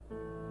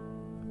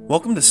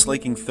Welcome to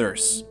Slaking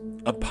Thirsts,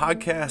 a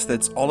podcast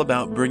that's all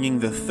about bringing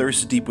the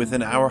thirst deep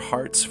within our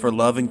hearts for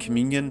love and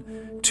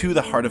communion to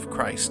the heart of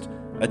Christ,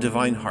 a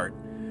divine heart,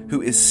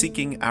 who is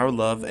seeking our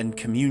love and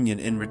communion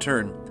in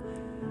return.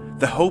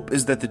 The hope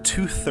is that the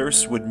two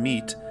thirsts would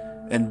meet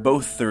and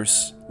both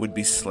thirsts would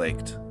be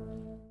slaked.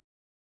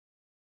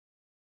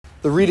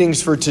 The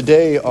readings for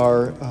today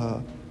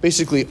are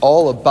basically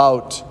all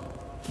about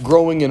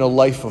growing in a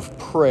life of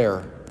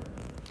prayer.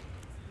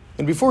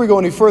 And before we go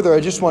any further, I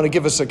just want to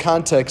give us a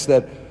context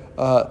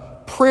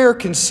that prayer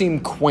can seem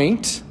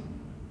quaint,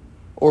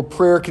 or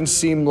prayer can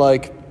seem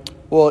like,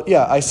 well,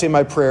 yeah, I say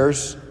my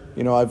prayers.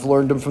 You know, I've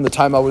learned them from the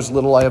time I was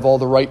little. I have all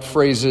the right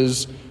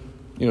phrases.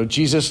 You know,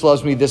 Jesus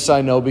loves me, this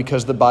I know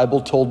because the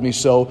Bible told me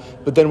so.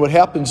 But then what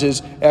happens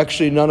is,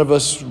 actually none of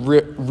us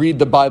read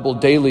the Bible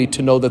daily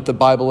to know that the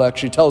Bible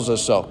actually tells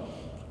us so.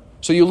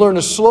 So you learn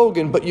a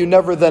slogan, but you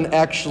never then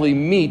actually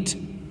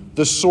meet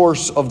the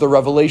source of the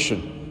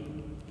revelation.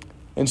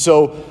 And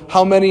so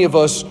how many of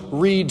us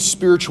read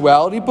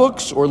spirituality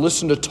books or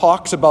listen to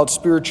talks about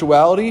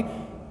spirituality,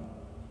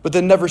 but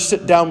then never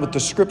sit down with the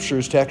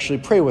scriptures to actually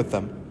pray with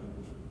them?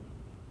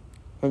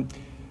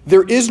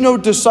 There is no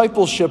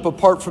discipleship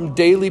apart from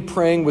daily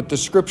praying with the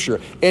scripture.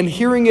 And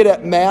hearing it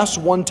at Mass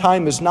one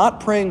time is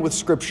not praying with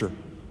scripture.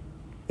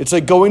 It's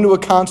like going to a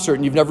concert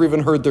and you've never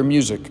even heard their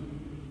music.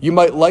 You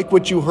might like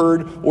what you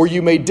heard, or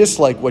you may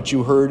dislike what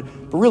you heard,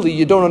 but really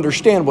you don't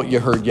understand what you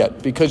heard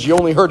yet because you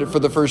only heard it for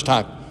the first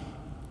time.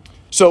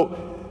 So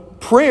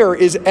prayer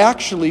is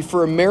actually,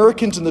 for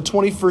Americans in the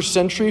 21st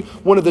century,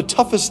 one of the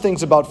toughest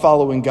things about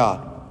following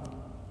God.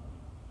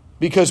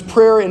 Because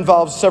prayer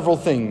involves several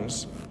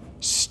things: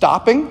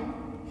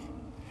 stopping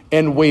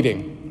and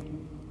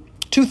waiting.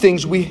 Two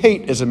things we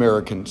hate as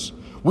Americans.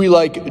 We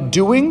like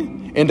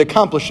doing and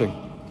accomplishing.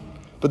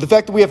 But the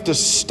fact that we have to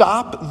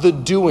stop the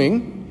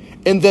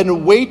doing and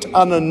then wait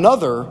on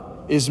another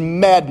is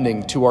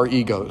maddening to our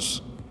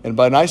egos. And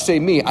when I say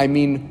me, I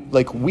mean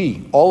like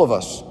we, all of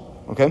us,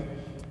 okay?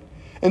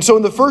 And so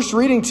in the first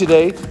reading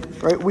today,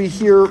 right, we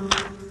hear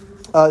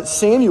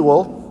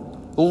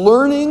Samuel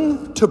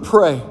learning to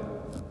pray.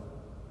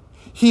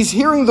 He's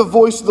hearing the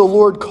voice of the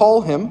Lord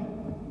call him,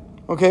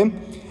 okay?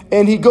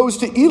 And he goes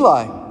to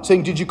Eli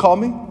saying, "Did you call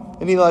me?"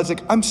 And Eli's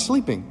like, "I'm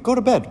sleeping. Go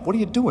to bed. What are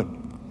you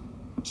doing?"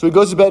 So he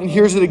goes to bed and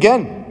hears it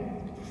again.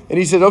 And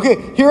he said, "Okay,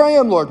 here I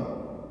am, Lord."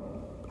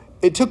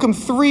 It took him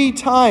 3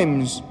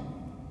 times,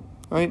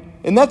 right?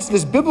 And that's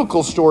this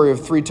biblical story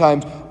of 3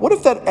 times. What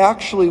if that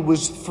actually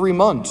was 3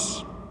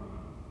 months?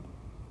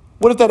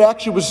 What if that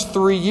actually was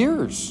 3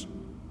 years?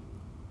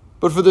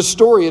 But for this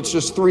story, it's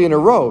just 3 in a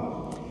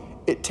row.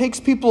 It takes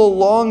people a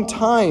long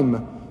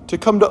time to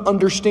come to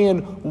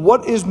understand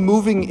what is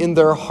moving in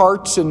their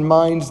hearts and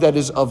minds that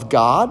is of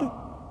God,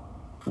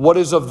 what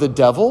is of the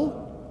devil,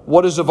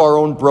 what is of our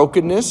own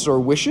brokenness or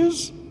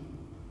wishes.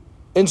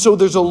 And so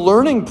there's a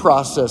learning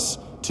process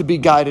to be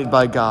guided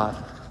by God.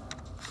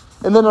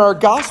 And then in our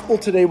gospel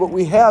today, what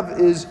we have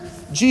is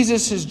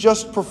Jesus has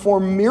just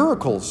performed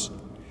miracles,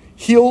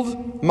 healed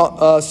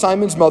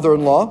Simon's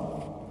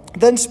mother-in-law,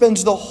 then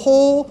spends the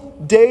whole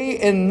day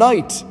and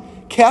night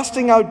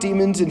casting out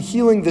demons and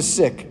healing the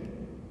sick,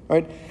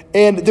 right?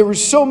 And there were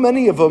so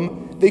many of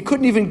them, they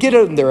couldn't even get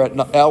in there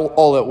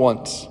all at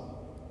once.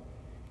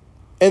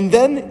 And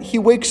then he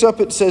wakes up,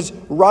 it says,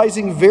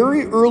 rising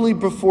very early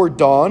before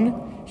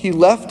dawn, he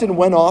left and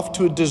went off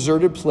to a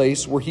deserted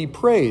place where he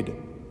prayed.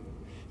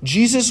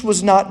 Jesus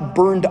was not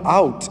burned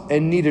out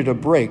and needed a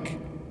break.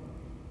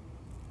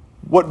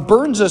 What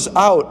burns us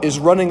out is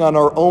running on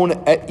our own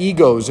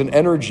egos and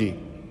energy.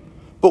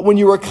 But when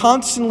you are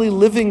constantly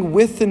living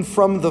with and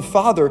from the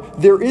Father,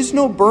 there is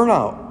no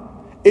burnout.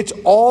 It's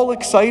all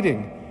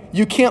exciting.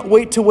 You can't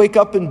wait to wake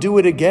up and do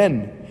it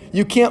again.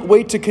 You can't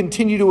wait to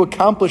continue to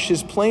accomplish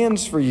his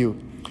plans for you.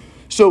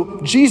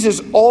 So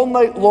Jesus all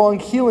night long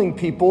healing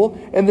people,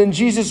 and then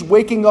Jesus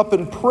waking up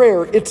in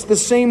prayer, it's the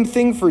same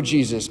thing for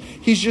Jesus.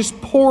 He's just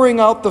pouring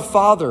out the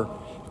Father,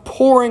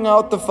 pouring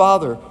out the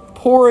Father,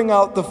 pouring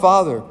out the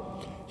Father.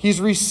 He's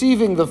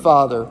receiving the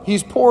Father.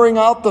 He's pouring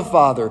out the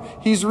Father.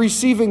 He's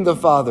receiving the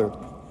Father.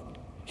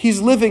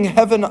 He's living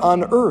heaven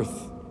on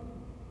earth.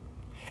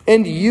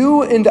 And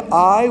you and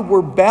I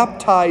were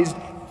baptized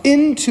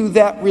into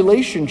that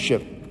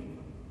relationship.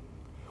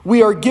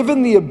 We are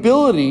given the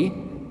ability,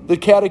 the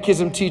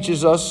Catechism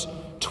teaches us,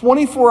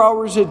 24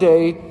 hours a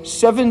day,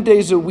 7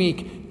 days a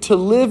week, to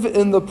live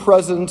in the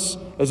presence,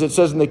 as it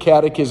says in the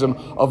Catechism,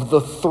 of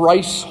the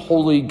thrice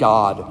holy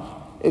God.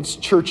 It's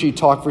churchy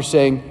talk for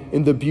saying,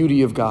 in the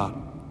beauty of God.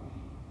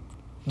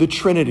 The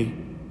Trinity.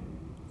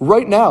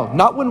 Right now,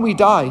 not when we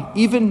die,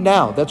 even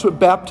now. That's what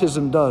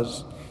baptism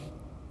does.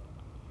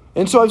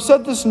 And so I've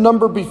said this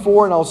number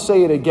before, and I'll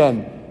say it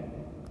again.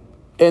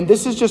 And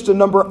this is just a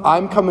number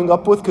I'm coming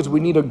up with because we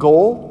need a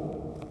goal.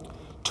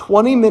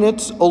 20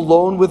 minutes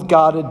alone with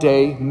God a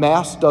day,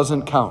 Mass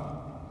doesn't count.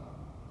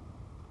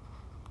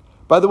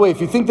 By the way,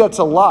 if you think that's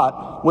a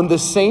lot, when the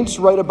saints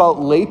write about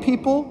lay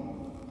people,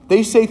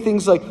 they say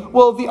things like,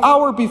 well, the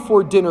hour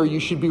before dinner you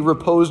should be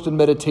reposed in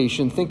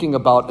meditation, thinking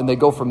about, and they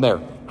go from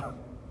there.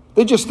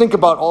 They just think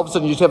about all of a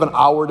sudden you just have an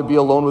hour to be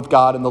alone with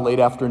God in the late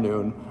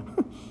afternoon.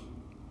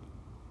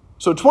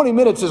 So 20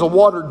 minutes is a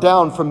watered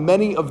down from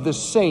many of the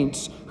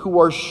saints who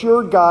are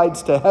sure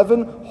guides to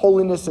heaven,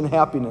 holiness, and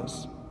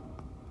happiness.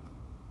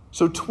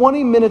 So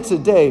 20 minutes a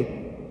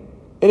day.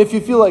 And if you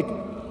feel like,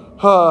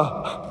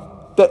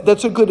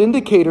 that's a good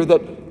indicator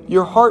that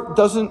your heart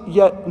doesn't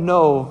yet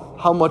know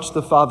how much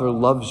the Father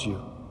loves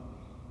you.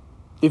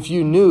 If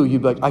you knew,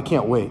 you'd be like, I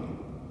can't wait.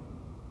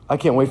 I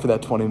can't wait for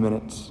that 20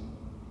 minutes.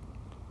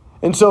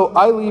 And so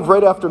I leave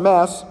right after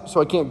Mass, so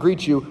I can't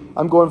greet you.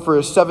 I'm going for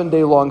a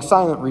 7-day long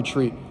silent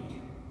retreat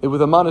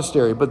with a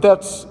monastery. But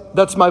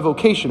that's my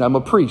vocation. I'm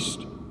a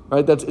priest,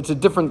 right? It's a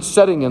different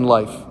setting in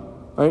life,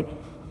 right?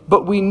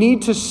 But we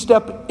need to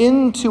step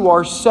into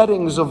our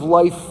settings of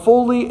life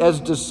fully as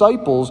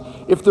disciples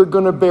if they're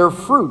going to bear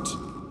fruit.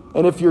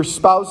 And if your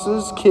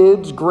spouses,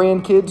 kids,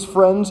 grandkids,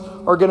 friends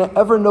are going to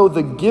ever know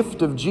the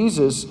gift of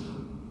Jesus,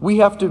 we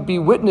have to be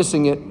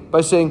witnessing it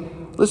by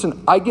saying,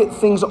 listen, I get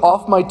things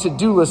off my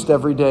to-do list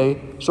every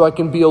day so I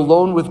can be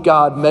alone with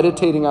God,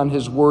 meditating on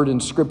his word in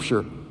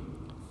Scripture.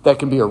 That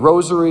can be a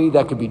rosary,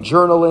 that could be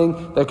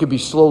journaling, that could be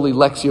slowly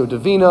Lectio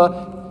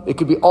Divina. It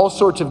could be all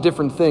sorts of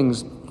different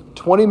things.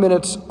 20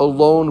 minutes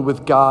alone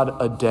with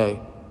God a day.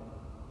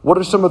 What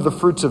are some of the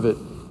fruits of it?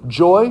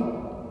 Joy,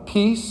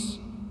 peace,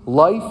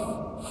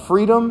 life,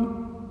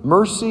 freedom,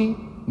 mercy,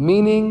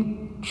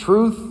 meaning,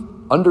 truth,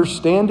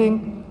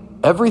 understanding,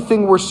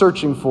 everything we're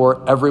searching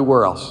for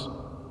everywhere else.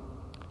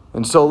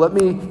 And so let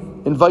me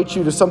invite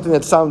you to something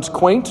that sounds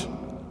quaint,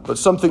 but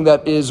something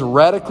that is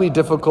radically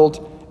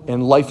difficult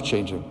and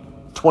life-changing.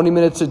 20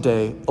 minutes a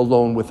day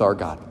alone with our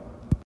God.